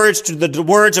these words to the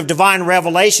words of divine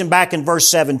revelation back in verse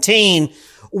 17,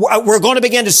 we're going to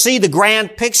begin to see the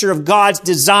grand picture of God's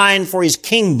design for his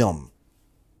kingdom.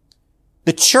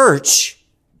 The church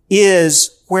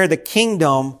is where the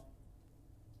kingdom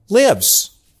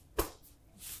lives.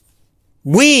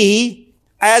 We,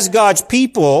 as God's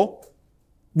people,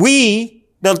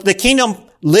 the kingdom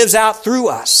lives out through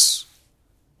us.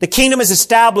 The kingdom is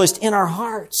established in our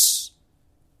hearts.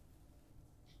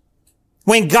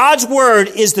 When God's word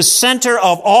is the center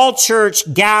of all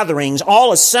church gatherings,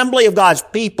 all assembly of God's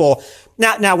people.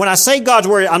 Now, when I say God's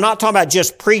word, I'm not talking about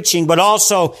just preaching, but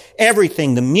also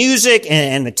everything, the music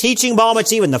and the teaching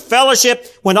moments, even the fellowship.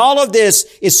 When all of this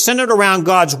is centered around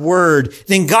God's word,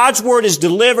 then God's word is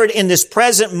delivered in this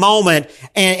present moment,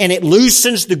 and it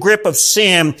loosens the grip of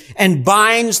sin and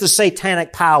binds the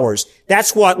satanic powers.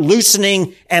 That's what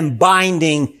loosening and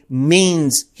binding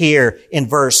means here in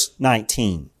verse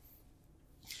 19.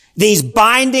 These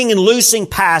binding and loosing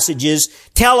passages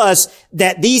tell us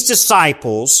that these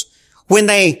disciples, when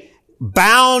they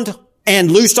bound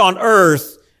and loosed on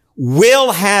earth,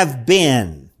 will have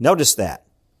been. Notice that.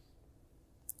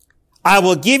 I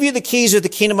will give you the keys of the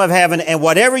kingdom of heaven, and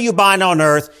whatever you bind on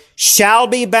earth shall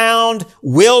be bound,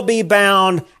 will be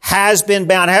bound, has been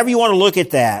bound, however you want to look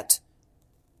at that,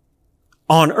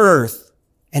 on earth,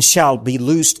 and shall be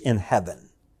loosed in heaven.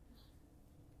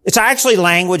 It's actually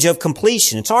language of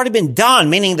completion. It's already been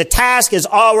done, meaning the task has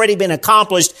already been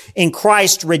accomplished in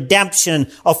Christ's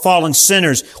redemption of fallen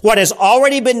sinners. What has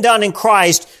already been done in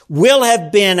Christ will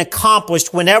have been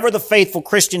accomplished whenever the faithful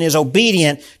Christian is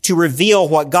obedient to reveal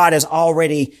what God has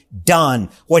already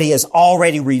done, what he has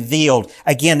already revealed.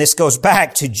 Again, this goes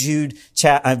back to Jude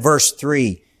verse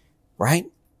 3, right?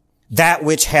 That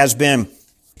which has been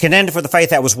condemned for the faith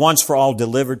that was once for all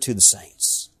delivered to the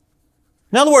saints.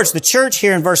 In other words, the church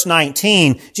here in verse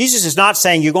 19, Jesus is not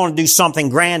saying you're going to do something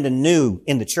grand and new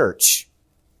in the church.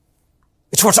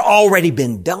 It's what's already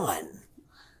been done.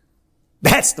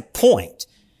 That's the point.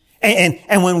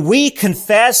 And when we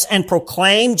confess and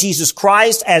proclaim Jesus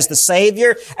Christ as the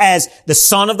Savior, as the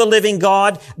Son of the living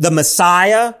God, the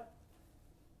Messiah,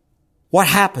 what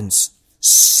happens?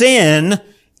 Sin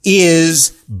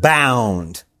is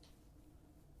bound.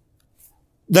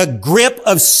 The grip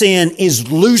of sin is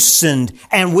loosened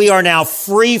and we are now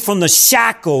free from the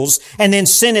shackles, and then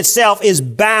sin itself is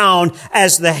bound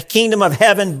as the kingdom of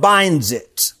heaven binds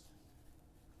it.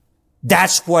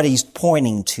 That's what he's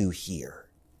pointing to here.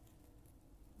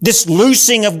 This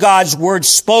loosing of God's word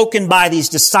spoken by these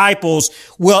disciples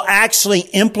will actually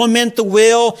implement the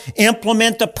will,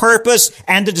 implement the purpose,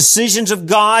 and the decisions of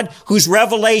God, whose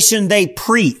revelation they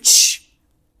preach.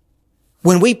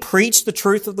 When we preach the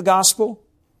truth of the gospel,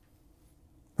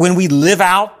 when we live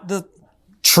out the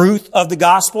truth of the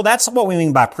gospel, that's what we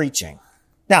mean by preaching.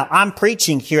 Now, I'm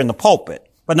preaching here in the pulpit,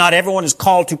 but not everyone is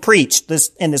called to preach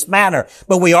this in this manner.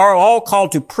 But we are all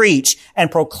called to preach and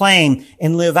proclaim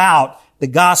and live out the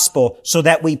gospel so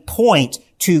that we point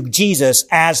to Jesus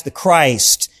as the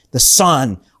Christ, the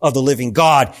Son of the living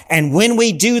God. And when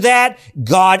we do that,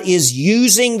 God is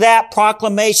using that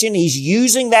proclamation. He's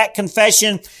using that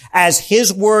confession as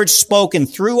His word spoken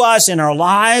through us in our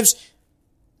lives.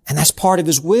 And that's part of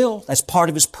His will. That's part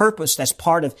of His purpose. That's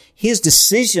part of His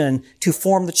decision to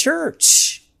form the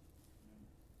church.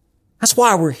 That's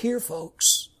why we're here,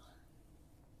 folks.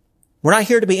 We're not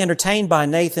here to be entertained by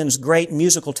Nathan's great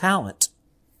musical talent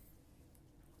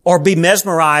or be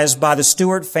mesmerized by the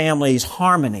Stewart family's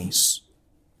harmonies.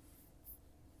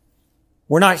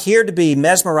 We're not here to be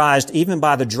mesmerized even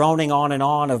by the droning on and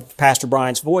on of Pastor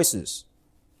Brian's voices.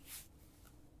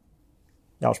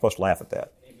 Y'all are supposed to laugh at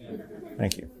that. Amen.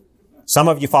 Thank you. Some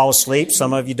of you fall asleep.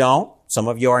 Some of you don't. Some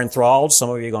of you are enthralled. Some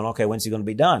of you are going, okay, when's he going to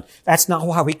be done? That's not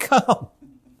why we come.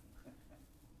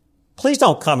 Please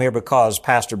don't come here because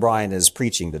Pastor Brian is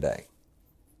preaching today.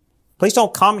 Please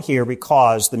don't come here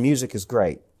because the music is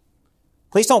great.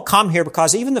 Please don't come here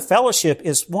because even the fellowship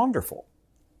is wonderful.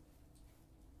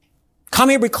 Come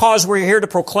here because we're here to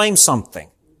proclaim something.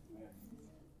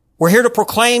 We're here to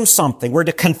proclaim something. We're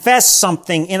to confess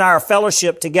something in our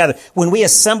fellowship together. When we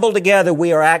assemble together,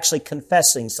 we are actually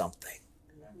confessing something.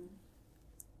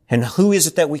 And who is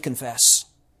it that we confess?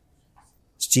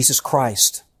 It's Jesus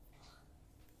Christ,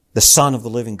 the Son of the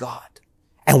living God.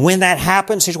 And when that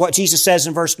happens, here's what Jesus says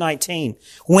in verse 19.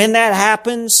 When that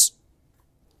happens,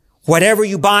 whatever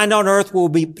you bind on earth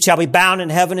shall be bound in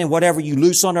heaven, and whatever you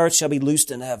loose on earth shall be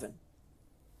loosed in heaven.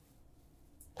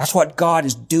 That's what God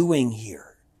is doing here.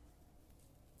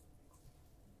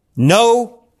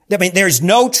 There's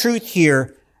no truth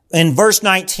here in verse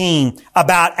 19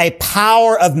 about a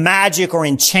power of magic or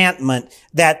enchantment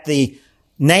that the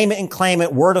name it and claim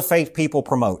it word of faith people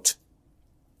promote.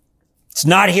 It's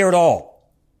not here at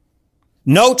all.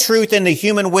 No truth in the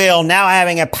human will now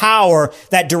having a power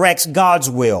that directs God's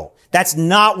will. That's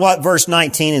not what verse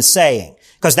 19 is saying,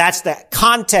 because that's the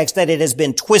context that it has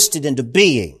been twisted into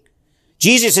being.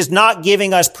 Jesus is not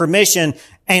giving us permission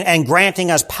and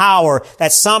granting us power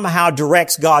that somehow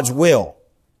directs God's will.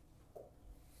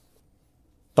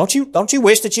 Don't you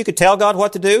wish that you could tell God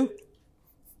what to do?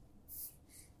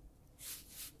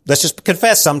 Let's just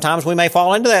confess, sometimes we may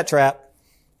fall into that trap.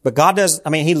 But God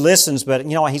He listens, but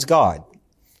you know what? He's God.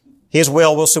 His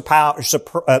will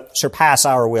surpass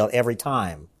our will every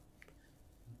time.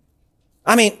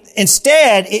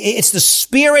 Instead, it's the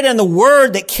Spirit and the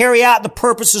Word that carry out the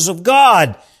purposes of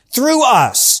God through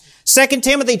us. 2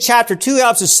 Timothy chapter 2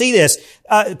 helps us see this.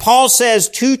 Paul says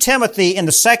to Timothy in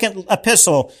the second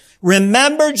epistle,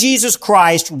 remember Jesus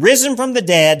Christ, risen from the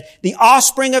dead, the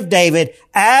offspring of David,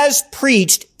 as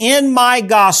preached in my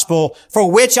gospel, for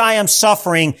which I am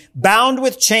suffering, bound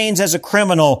with chains as a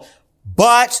criminal.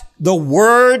 But the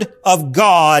word of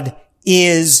God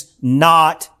is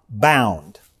not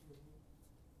bound.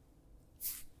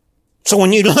 So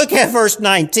when you look at verse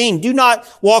 19, do not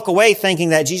walk away thinking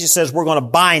that Jesus says we're going to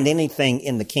bind anything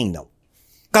in the kingdom.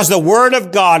 Because the word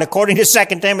of God, according to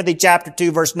 2 Timothy chapter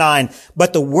 2 verse 9,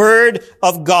 but the word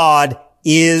of God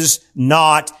is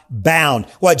not bound.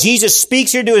 What Jesus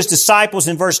speaks here to His disciples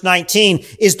in verse 19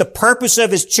 is the purpose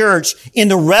of His church in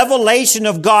the revelation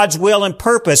of God's will and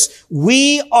purpose.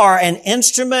 We are an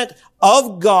instrument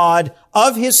of God,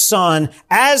 of His Son,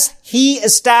 as He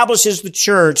establishes the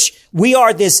church. We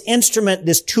are this instrument,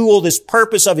 this tool, this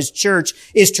purpose of His church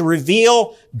is to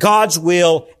reveal God's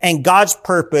will and God's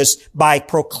purpose by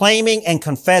proclaiming and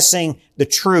confessing the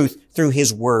truth through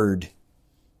His Word.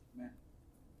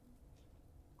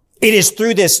 It is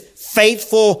through this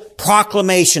faithful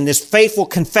proclamation, this faithful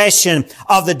confession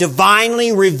of the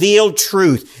divinely revealed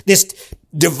truth, this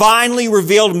divinely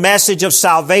revealed message of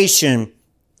salvation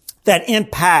that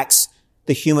impacts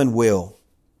the human will.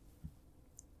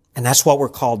 And that's what we're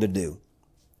called to do.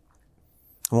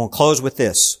 I want to close with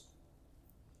this.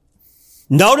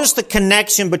 Notice the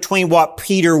connection between what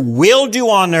Peter will do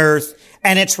on earth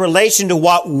and its relation to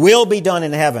what will be done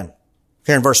in heaven.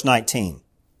 Here in verse 19.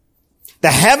 The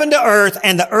heaven to earth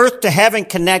and the earth to heaven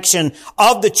connection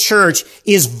of the church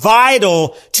is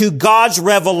vital to God's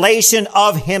revelation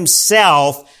of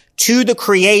himself to the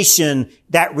creation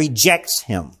that rejects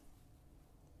him.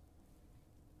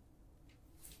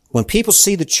 When people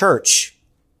see the church,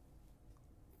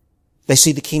 they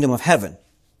see the kingdom of heaven.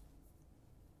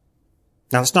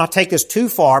 Now let's not take this too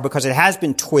far because it has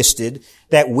been twisted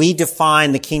that we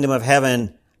define the kingdom of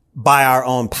heaven by our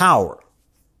own power.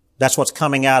 That's what's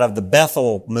coming out of the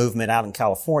Bethel movement out in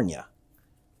California.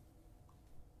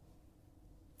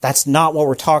 That's not what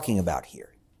we're talking about here.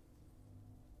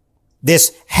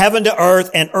 This heaven to earth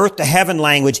and earth to heaven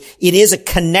language, it is a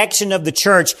connection of the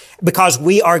church because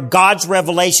we are God's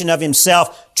revelation of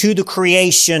himself to the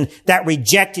creation that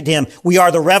rejected him. We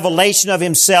are the revelation of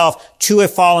himself to a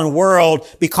fallen world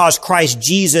because Christ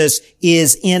Jesus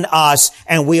is in us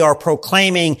and we are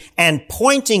proclaiming and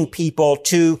pointing people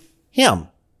to him.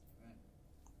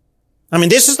 I mean,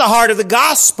 this is the heart of the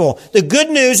gospel. The good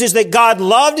news is that God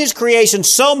loved his creation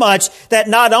so much that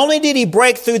not only did he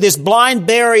break through this blind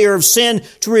barrier of sin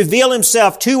to reveal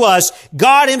himself to us,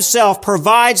 God himself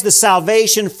provides the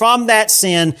salvation from that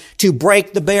sin to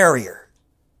break the barrier.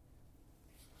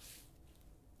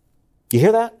 You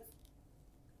hear that?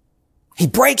 He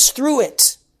breaks through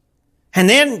it. And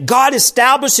then God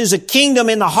establishes a kingdom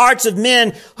in the hearts of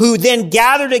men who then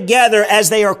gather together as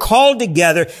they are called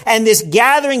together. And this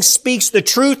gathering speaks the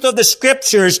truth of the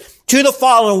scriptures to the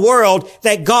fallen world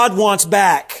that God wants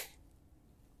back.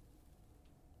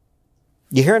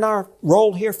 You hearing our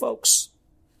role here, folks?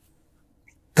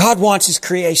 God wants his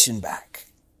creation back.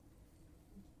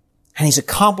 And he's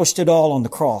accomplished it all on the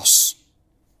cross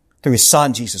through his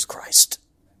son, Jesus Christ.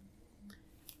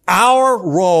 Our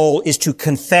role is to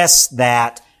confess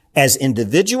that as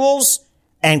individuals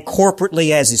and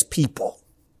corporately as his people.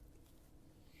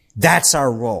 That's our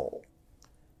role.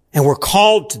 And we're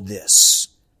called to this.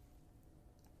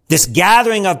 This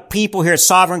gathering of people here at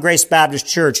Sovereign Grace Baptist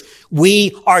Church,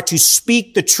 we are to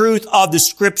speak the truth of the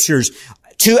scriptures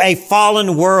to a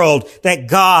fallen world that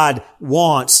God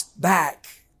wants back.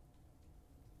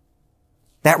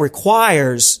 That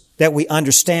requires that we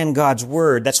understand God's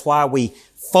word. That's why we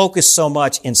focus so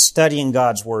much in studying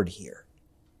God's word here.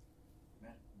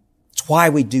 It's why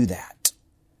we do that.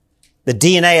 The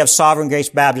DNA of Sovereign Grace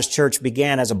Baptist Church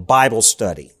began as a Bible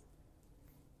study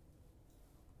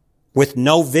with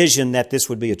no vision that this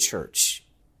would be a church.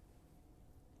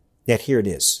 Yet here it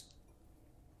is.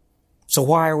 So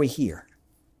why are we here?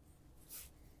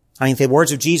 I mean, the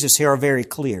words of Jesus here are very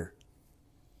clear.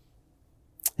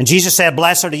 And Jesus said,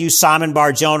 "Blessed are you, Simon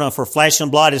Bar-Jonah, for flesh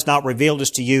and blood has not revealed this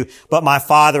to you, but my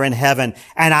Father in heaven.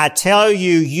 And I tell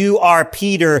you, you are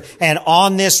Peter, and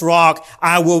on this rock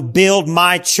I will build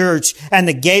my church, and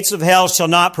the gates of hell shall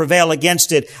not prevail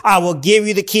against it. I will give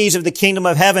you the keys of the kingdom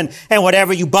of heaven, and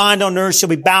whatever you bind on earth shall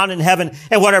be bound in heaven,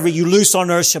 and whatever you loose on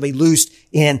earth shall be loosed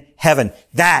in heaven."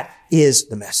 That is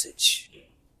the message.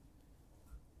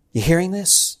 You hearing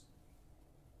this?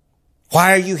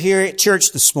 Why are you here at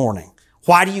church this morning?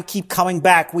 Why do you keep coming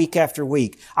back week after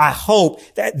week? I hope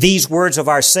that these words of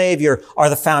our Savior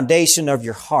are the foundation of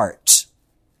your heart.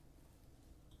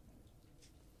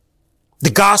 The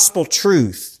gospel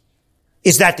truth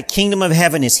is that the kingdom of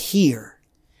heaven is here.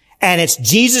 And it's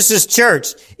Jesus'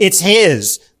 church. It's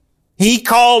his. He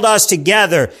called us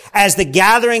together as the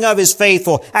gathering of his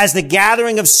faithful, as the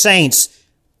gathering of saints.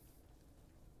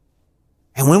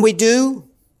 And when we do,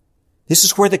 this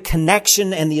is where the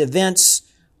connection and the events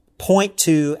point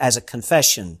to as a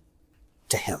confession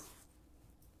to him.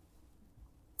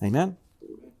 Amen?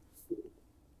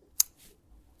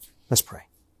 Let's pray.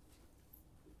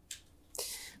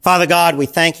 Father God, we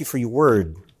thank you for your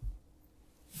word.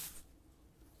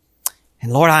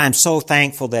 And Lord, I am so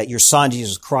thankful that your Son,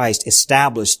 Jesus Christ,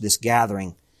 established this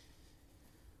gathering.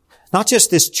 Not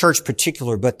just this church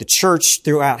particular, but the church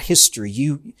throughout history.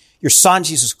 Your Son,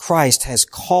 Jesus Christ, has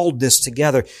called this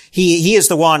together. He is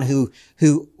the one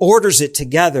who orders it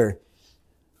together.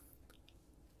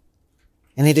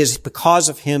 And it is because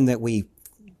of him that we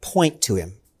point to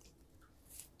him.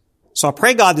 So I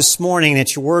pray, God, this morning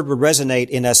that your word would resonate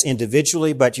in us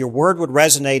individually, but your word would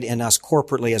resonate in us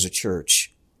corporately as a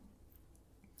church.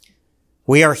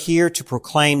 We are here to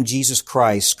proclaim Jesus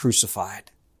Christ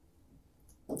crucified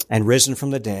and risen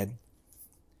from the dead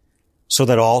so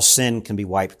that all sin can be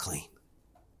wiped clean.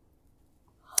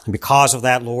 And because of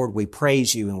that, Lord, we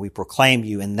praise you and we proclaim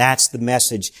you, and that's the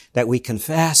message that we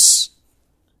confess.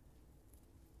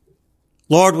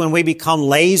 Lord, when we become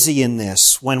lazy in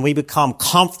this, when we become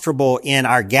comfortable in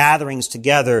our gatherings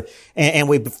together, and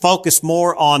we focus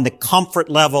more on the comfort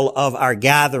level of our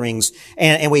gatherings,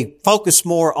 and we focus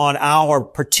more on our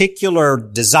particular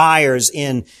desires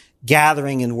in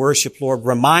gathering and worship, Lord,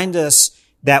 remind us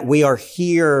that we are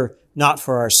here not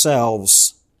for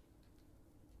ourselves,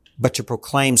 but to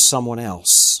proclaim someone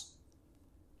else.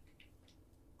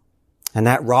 And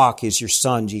that rock is your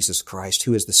Son, Jesus Christ,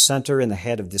 who is the center and the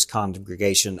head of this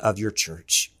congregation of your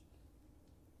church.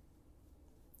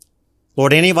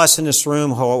 Lord, any of us in this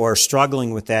room who are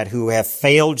struggling with that, who have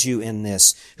failed you in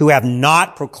this, who have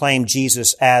not proclaimed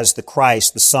Jesus as the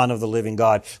Christ, the Son of the living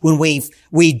God, when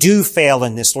we do fail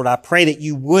in this, Lord, I pray that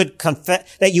you would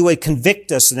that you would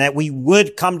convict us, and that we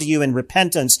would come to you in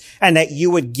repentance, and that you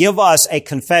would give us a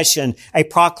confession, a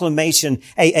proclamation,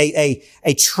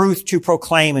 a truth to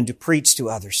proclaim and to preach to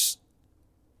others.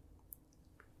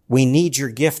 We need your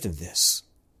gift of this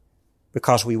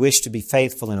because we wish to be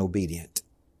faithful and obedient.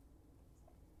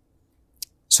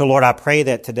 So, Lord, I pray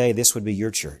that today this would be your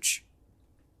church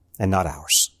and not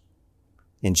ours.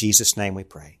 In Jesus' name we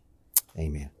pray.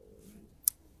 Amen.